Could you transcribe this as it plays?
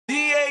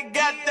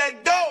got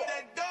that dope.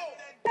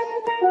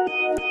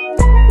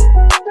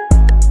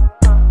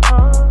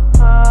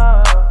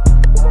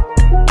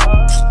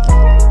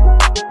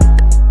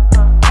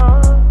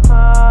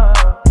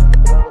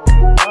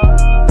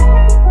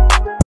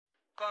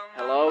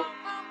 Hello?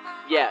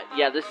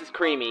 Yeah, this is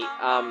Creamy.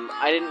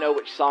 I didn't know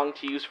which song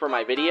to use for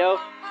my video,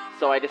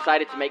 so I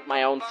decided to make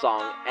my own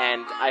song,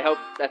 and I hope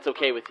that's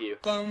okay with you.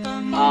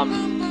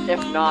 If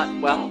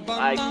not, well,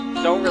 I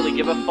don't really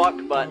give a fuck,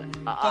 but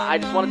I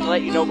just wanted to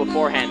let you know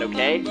beforehand,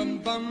 okay?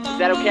 Is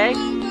that okay?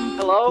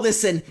 Hello?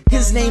 Listen,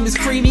 his name is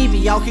Creamy, but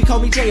y'all can call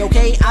me Jay,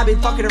 okay? I've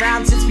been fucking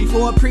around since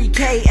before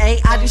pre-K,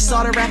 eh? I just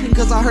started rapping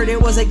cause I heard it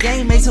was a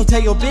game, eh? So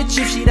tell your bitch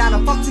if she down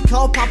to fuck to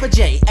call Papa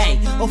J, eh?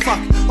 Oh fuck,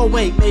 oh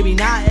wait, maybe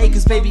not, eh?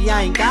 Cause baby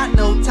I ain't got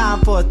no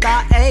time for a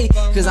thought, eh?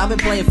 Cause I've been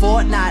playing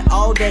Fortnite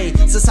all day.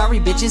 So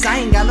sorry bitches, I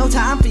ain't got no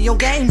time for your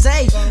games,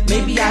 eh?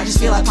 Maybe I just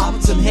feel like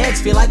popping some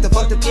heads. Feel like the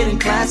fucked up kid in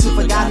class who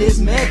forgot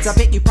his meds. I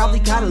bet you probably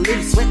got a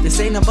little sweat. This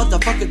ain't but the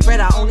fucking thread,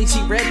 I only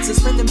see red. So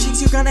spread them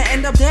cheeks, you're gonna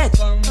end up dead.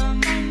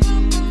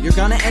 You're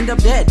gonna end up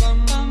dead.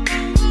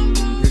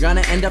 You're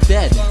gonna end up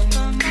dead.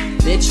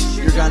 Bitch,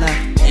 you're gonna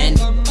end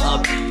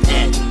up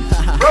dead.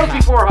 Bros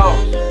before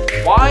hoes.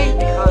 Why?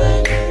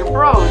 Because your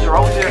bros are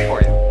always there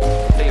for you.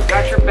 They've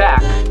got your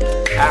back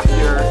after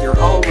your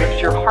hoe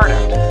rips your heart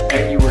out.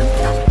 And you were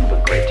nothing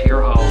but great to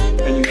your hoe.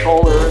 And you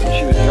told her that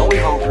she was the only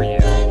hoe for you.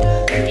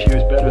 And she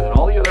was better than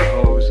all the other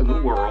hoes in the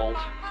world.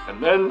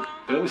 And then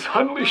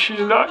suddenly she's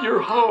not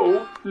your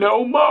hoe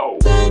no mo.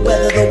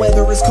 Whether the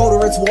weather is cold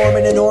or it's warm,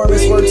 an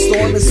enormous word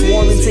storm is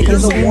swarming. Take it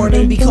as a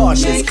warning, be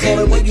cautious. Call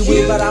it what you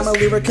will, but I'm a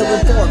lyrical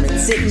informant.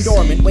 Sitting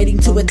dormant, waiting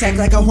to attack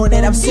like a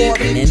hornet. I'm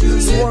soaring in,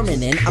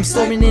 swarming in. I'm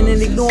storming in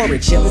and ignore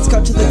it. Yeah, let's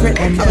cut to the grit.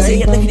 I'ma say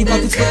it lickety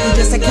buckets with me,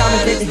 just a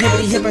counterfeit.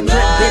 Hibbity hypocrite,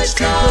 bitch,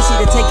 treat pussy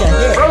to take a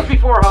hit. Bros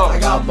before hoes. I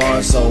got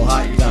bars so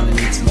hot, you're gonna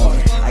need some more.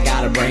 I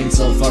got a brain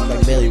so fucked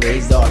like Billy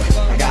Ray's daughter.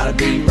 I got a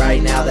beat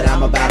right now that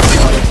I'm about to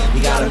start it.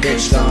 You got a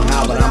bitch don't know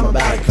how, but I'm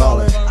about to call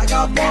her. I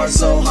got bars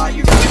so hot,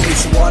 you're gonna need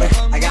some water.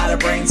 I got a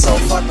brain so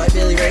fucked like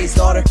Billy Ray's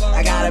daughter.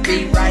 I got a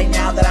beat right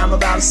now that I'm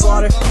about to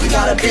slaughter. You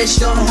got a bitch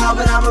don't know how,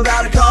 but I'm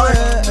about to call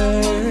her.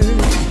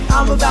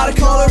 I'm about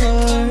to call her.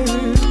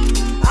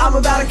 I'm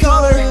about to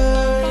call her.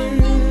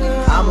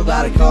 I'm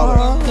about to call her.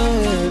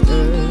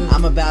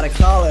 I'm about to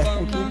call her.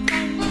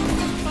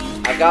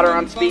 I've got her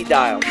on speed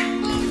dial.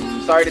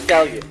 Sorry to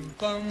tell you.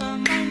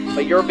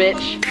 But your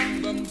bitch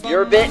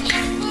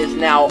is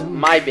now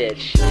my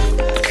bitch.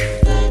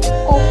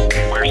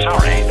 We're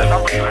sorry, the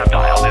number you have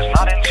dialed is